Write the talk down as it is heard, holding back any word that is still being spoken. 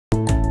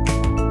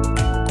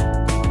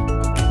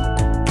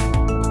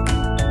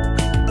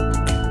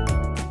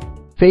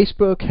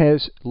Facebook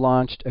has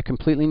launched a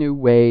completely new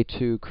way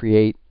to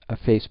create a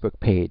Facebook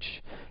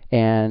page.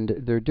 And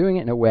they're doing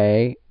it in a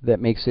way that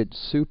makes it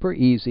super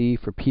easy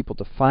for people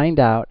to find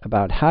out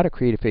about how to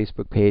create a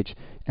Facebook page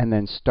and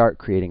then start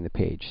creating the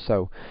page.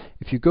 So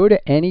if you go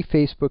to any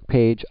Facebook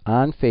page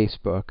on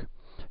Facebook,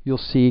 you'll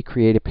see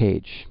Create a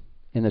Page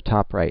in the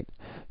top right.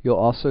 You'll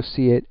also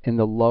see it in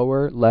the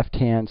lower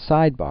left-hand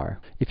sidebar.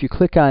 If you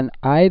click on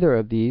either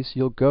of these,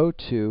 you'll go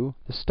to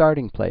the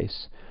starting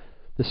place.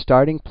 The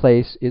starting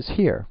place is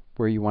here,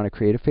 where you want to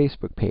create a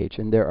Facebook page,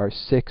 and there are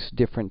 6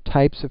 different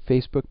types of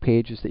Facebook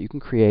pages that you can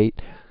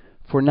create.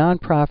 For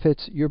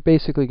nonprofits, you're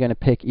basically going to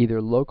pick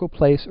either local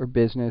place or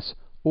business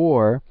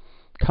or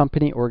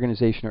company,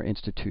 organization, or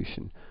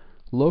institution.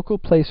 Local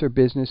place or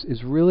business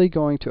is really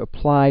going to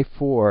apply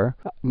for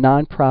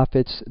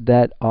nonprofits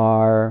that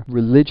are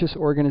religious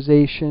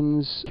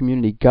organizations,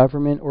 community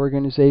government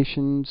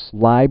organizations,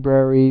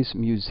 libraries,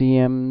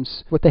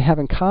 museums. What they have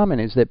in common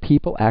is that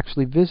people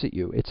actually visit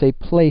you. It's a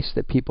place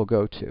that people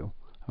go to.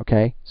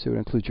 Okay, so it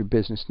includes your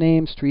business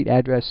name, street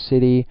address,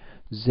 city,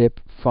 zip,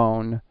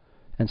 phone,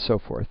 and so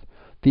forth.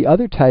 The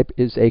other type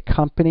is a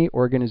company,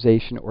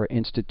 organization, or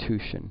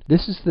institution.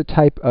 This is the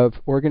type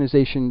of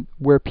organization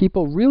where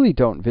people really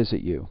don't visit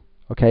you.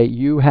 Okay,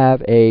 you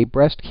have a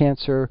breast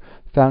cancer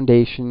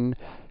foundation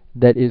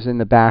that is in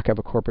the back of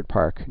a corporate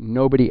park.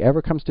 Nobody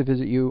ever comes to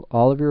visit you.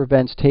 All of your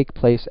events take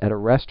place at a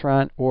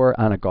restaurant or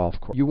on a golf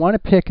course. You want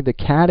to pick the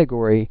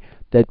category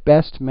that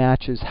best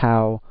matches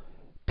how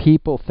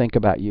people think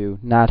about you,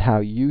 not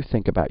how you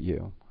think about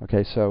you.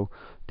 Okay, so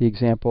the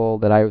example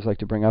that I always like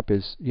to bring up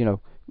is,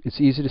 it's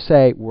easy to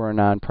say we're a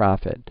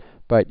nonprofit,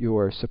 but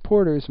your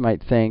supporters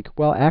might think,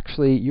 well,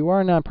 actually, you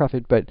are a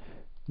nonprofit, but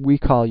we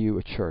call you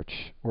a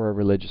church or a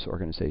religious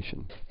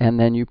organization. And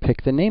then you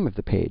pick the name of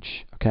the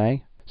page,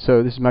 okay?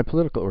 So this is my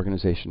political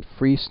organization,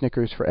 Free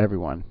Snickers for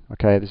Everyone.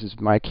 Okay, this is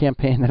my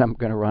campaign that I'm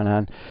going to run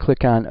on.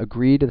 Click on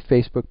Agree to the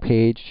Facebook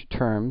page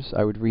terms.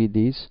 I would read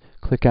these.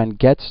 Click on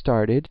Get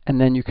Started,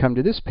 and then you come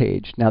to this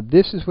page. Now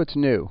this is what's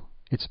new.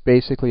 It's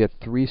basically a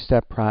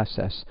 3-step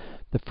process.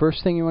 The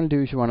first thing you want to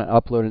do is you want to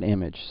upload an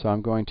image. So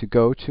I'm going to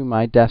go to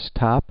my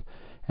desktop,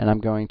 and I'm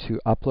going to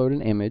upload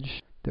an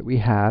image that we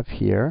have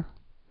here.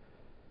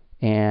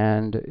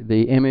 And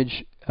the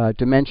image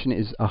dimension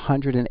is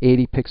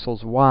 180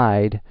 pixels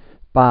wide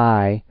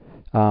by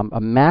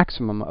a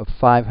maximum of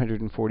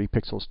 540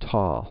 pixels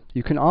tall.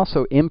 You can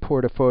also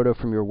import a photo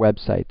from your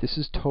website. This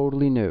is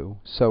totally new.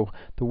 So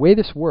the way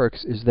this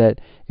works is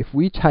that if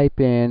we type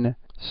in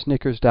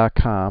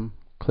Snickers.com,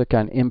 click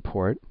on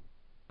Import,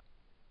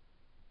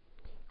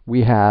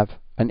 we have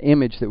an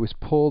image that was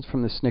pulled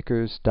from the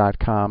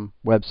Snickers.com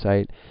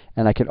website,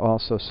 and I can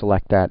also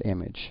select that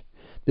image.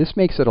 This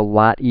makes it a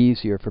lot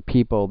easier for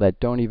people that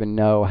don't even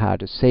know how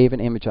to save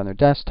an image on their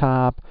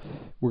desktop.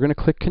 We're going to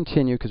click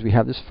Continue because we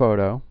have this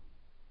photo.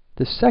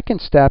 The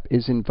second step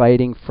is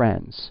inviting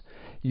friends.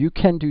 You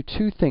can do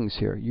 2 things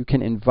here. You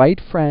can invite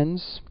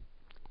friends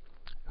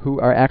who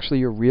are actually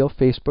your real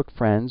Facebook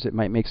friends. It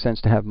might make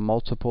sense to have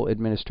multiple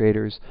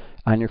administrators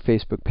on your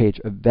Facebook page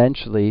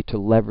eventually to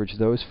leverage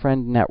those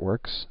friend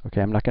networks.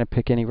 Okay, I'm not going to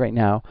pick any right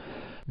now.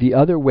 The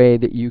other way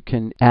that you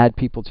can add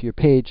people to your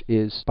page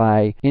is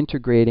by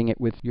integrating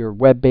it with your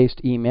web-based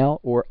email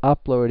or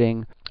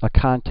uploading a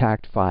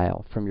contact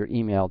file from your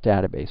email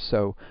database.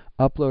 So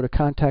upload a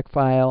contact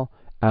file,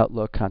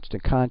 Outlook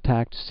Constant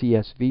Contact,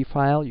 CSV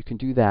file, you can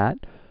do that.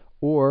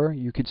 Or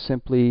you could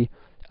simply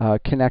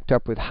connect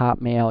up with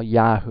Hotmail,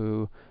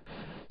 Yahoo.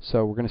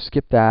 So we're going to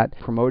skip that.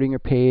 Promoting your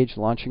page,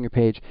 launching your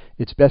page,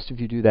 it's best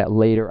if you do that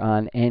later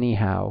on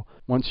anyhow,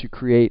 once you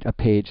create a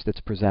page that's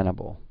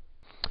presentable.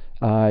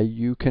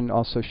 You can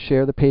also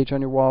share the page on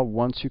your wall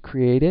once you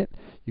create it.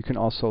 You can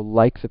also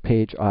like the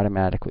page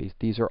automatically.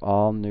 These are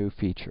all new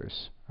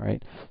features. All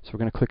right? So we're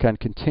going to click on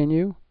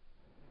Continue.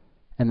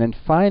 And then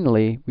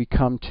finally, we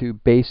come to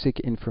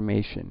basic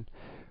information.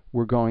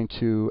 We're going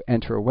to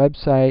enter a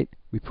website.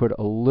 We put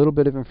a little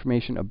bit of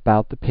information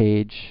about the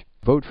page.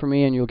 Vote for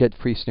me and you'll get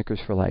free Snickers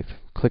for life.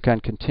 Click on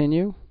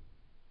Continue.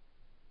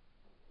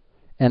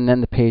 And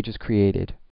then the page is created.